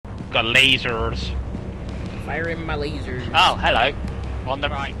Got lasers. Firing my lasers. Oh, hello. On the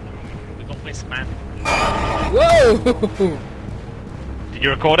right, we've got WHISKMAN. Whoa! Did you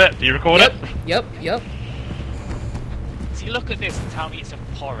record it? Did you record it? Yep. So you look at this and tell me it's a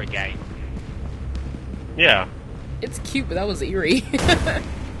horror game. Yeah. It's cute, but that was eerie.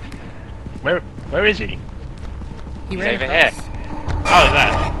 Where is he? He He's ran over across. here. Oh, is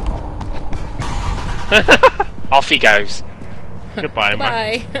that? Off he goes. Goodbye,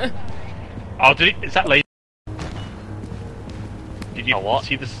 man. Bye. Oh, did he? Is that laser? Did you what?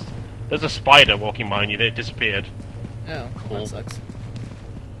 see this? There's a spider walking by you. It disappeared. Oh, Cool. that sucks.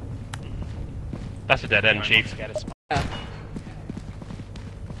 That's a dead end, Chief. Get us. Yeah.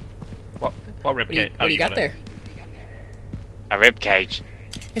 What What do you, ribcage? what do you got there? A rib cage.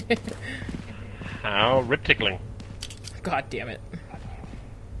 How rib tickling? God damn it.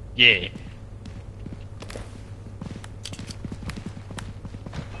 Yeah.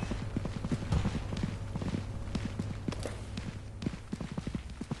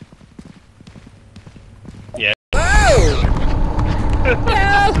 Yeah. Whoa!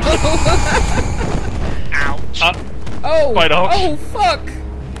 No! Ouch. Oh! Quite off. Oh, fuck!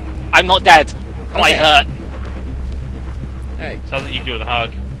 I'm not dead. Oh, I Okay. hurt. Alright. Sounds like you do with a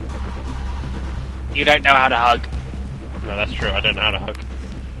hug. You don't know how to hug. No, that's true. I don't know how to hug.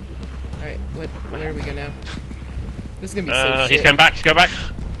 Alright, where are we going now? This is gonna be so He's shit. going back. He's going back.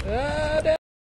 No.